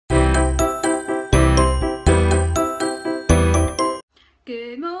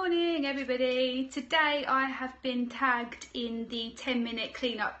everybody. Today I have been tagged in the 10-minute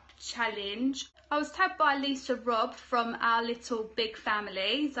cleanup challenge. I was tagged by Lisa Robb from our little big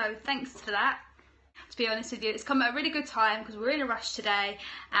family, so thanks for that. To be honest with you, it's come at a really good time because we're in a rush today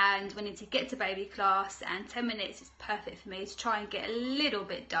and we need to get to baby class, and 10 minutes is perfect for me to try and get a little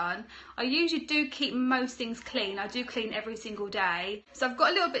bit done. I usually do keep most things clean. I do clean every single day. So I've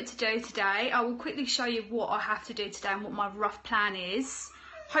got a little bit to do today. I will quickly show you what I have to do today and what my rough plan is.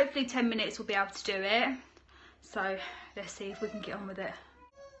 Hopefully 10 minutes we'll be able to do it. So let's see if we can get on with it.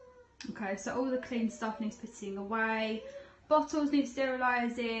 Okay, so all the clean stuff needs putting away. Bottles need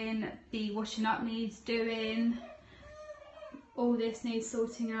sterilising, the washing up needs doing, all this needs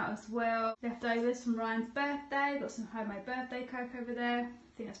sorting out as well. Leftovers from Ryan's birthday, got some homemade birthday cake over there.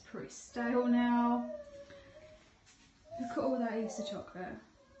 I think that's pretty stale now. Look at all that Easter chocolate.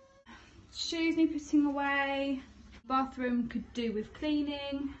 Shoes need putting away. Bathroom could do with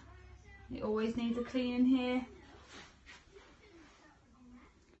cleaning. It always needs a clean in here.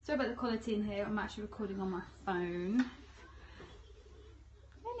 Sorry about the quality in here, I'm actually recording on my phone.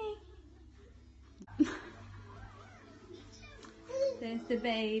 There's the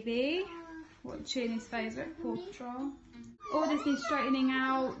baby watching his favourite Paw Patrol. All this needs straightening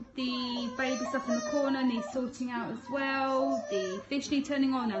out. The baby stuff in the corner needs sorting out as well. The fish need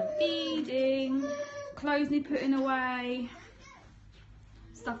turning on and feeding. Clothes need putting away.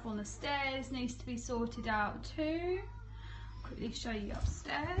 Stuff on the stairs needs to be sorted out too. Quickly show you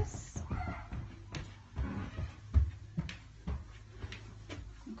upstairs.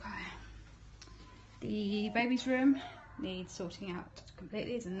 Okay. The baby's room needs sorting out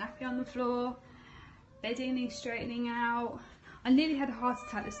completely. There's a nappy on the floor. Bedding needs straightening out. I nearly had a heart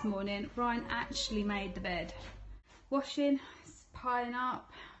attack this morning. Ryan actually made the bed. Washing is piling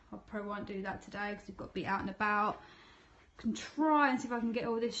up. I probably won't do that today because we've got to be out and about. Can try and see if I can get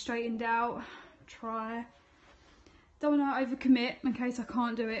all this straightened out. Try. Don't want to overcommit in case I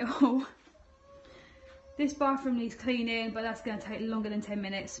can't do it all. This bathroom needs cleaning, but that's going to take longer than 10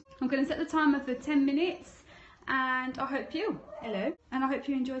 minutes. I'm going to set the timer for 10 minutes. And I hope you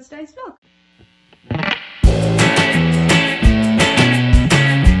enjoyed today's vlog.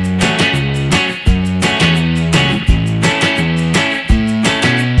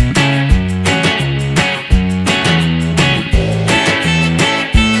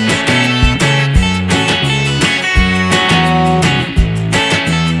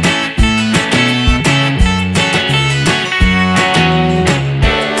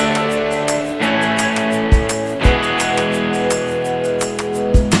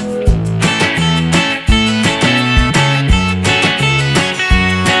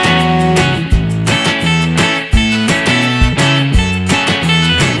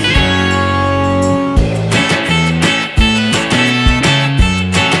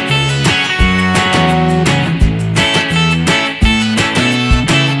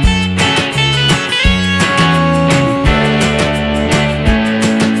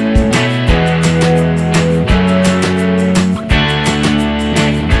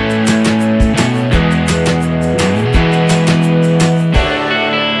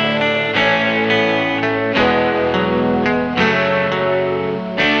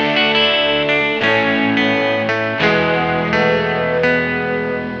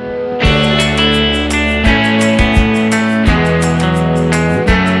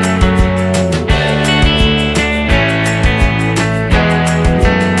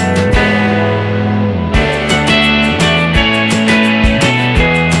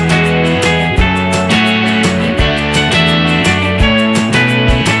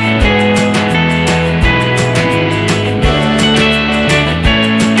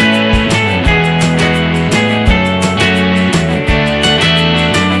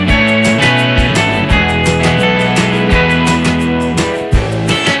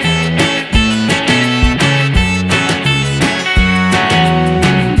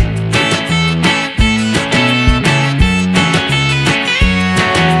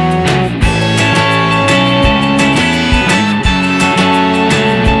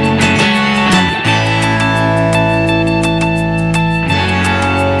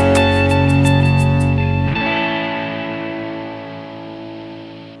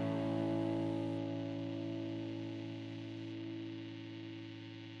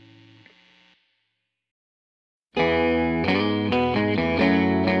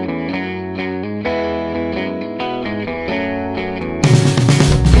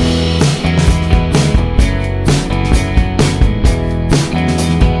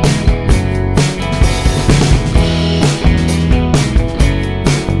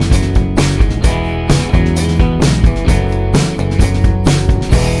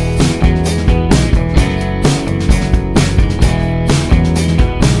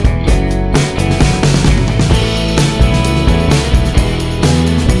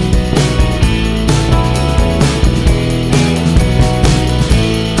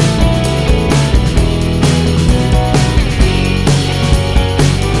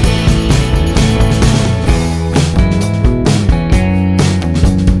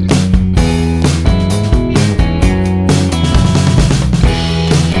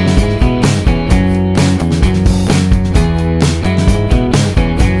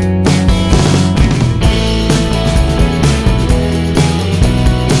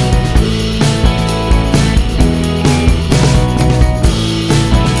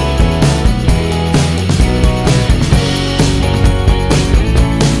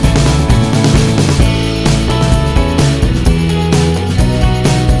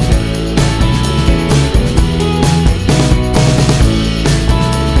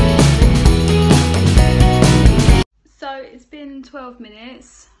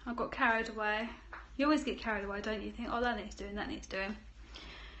 I got carried away. You always get carried away, don't you? You think, oh, that needs doing, that needs doing.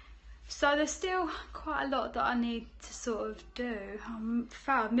 So there's still quite a lot that I need to sort of do. I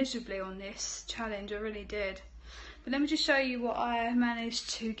failed miserably on this challenge, I really did. But let me just show you what I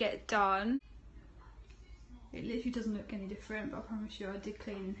managed to get done. It literally doesn't look any different, but I promise you I did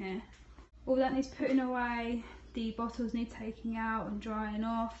clean in here. All that needs putting away, the bottles need taking out and drying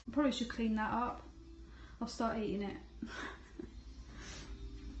off. I probably should clean that up. I'll start eating it.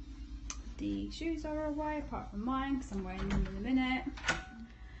 The shoes are away, apart from mine, because I'm wearing them in a minute.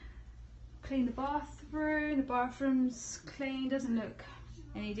 Clean the bathroom. The bathroom's clean, doesn't look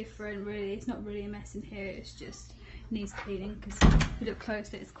any different really. It's not really a mess in here, it's just needs cleaning because if you look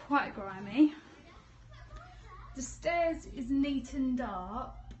closely it's quite grimy. The stairs is neatened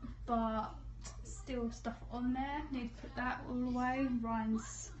up, but still stuff on there. Need to put that all away.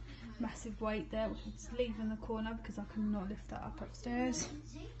 Ryan's massive weight there, which I'll just leave in the corner because I cannot lift that up upstairs.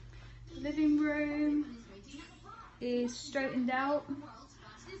 The living room is straightened out.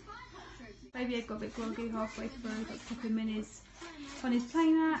 Baby Ed got a bit groggy halfway through, got popping minis on his play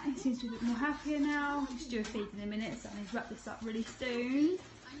mat. He seems to be a bit more happier now. He's due a feed in a minute, so I need to wrap this up really soon.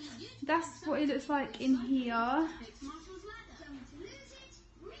 That's what it looks like in here.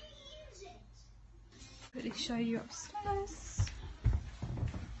 Quickly show you upstairs.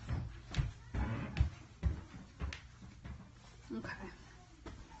 Okay.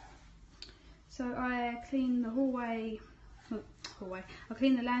 So I cleaned the hallway. I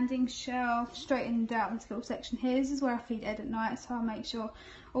cleaned the landing shelf, straightened out this little section here. This is where I feed Ed at night, so I'll make sure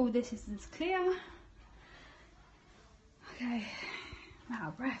all this is clear. Okay, I'm out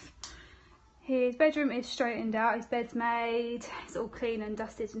of breath. His bedroom is straightened out, his bed's made, it's all clean and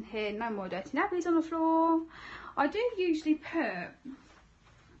dusted in here, no more dirty nappies on the floor. I do usually put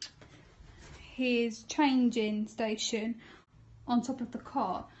his changing station on top of the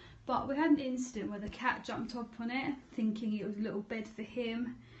cot, but we had an incident where the cat jumped up on it thinking it was a little bed for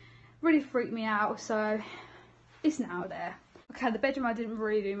him. Really freaked me out, so it's now there. Okay, the bedroom I didn't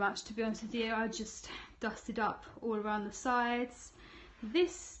really do much, to be honest with you. I just dusted up all around the sides.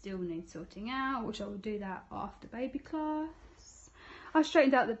 This still needs sorting out, which I will do that after baby class. I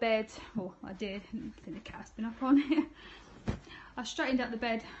straightened out the bed, well I did, I think the cat's been up on it. I straightened out the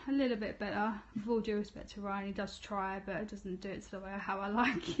bed a little bit better. With all due respect to Ryan, he does try, but it doesn't do it the way how I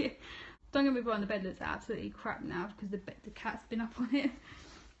like it. Don't get me wrong, the bed looks absolutely crap now because the cat's been up on it.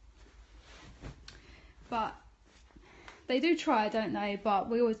 But they do try, don't they? But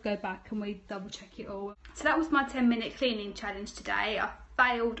we always go back and we double check it all. So that was my 10-minute cleaning challenge today. I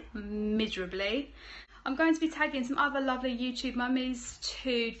failed miserably. I'm going to be tagging some other lovely YouTube mummies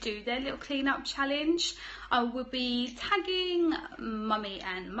to do their little clean up challenge. I will be tagging Mummy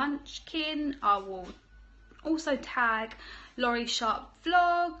and Munchkin. I will also tag Laurie Sharp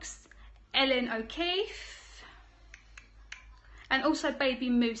Vlogs, Ellen O'Keefe, and also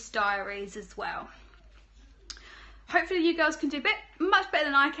Baby Moose Diaries as well. Hopefully you girls can do much better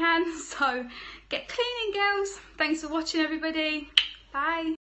than I can, so get cleaning, girls. Thanks for watching, everybody. Bye.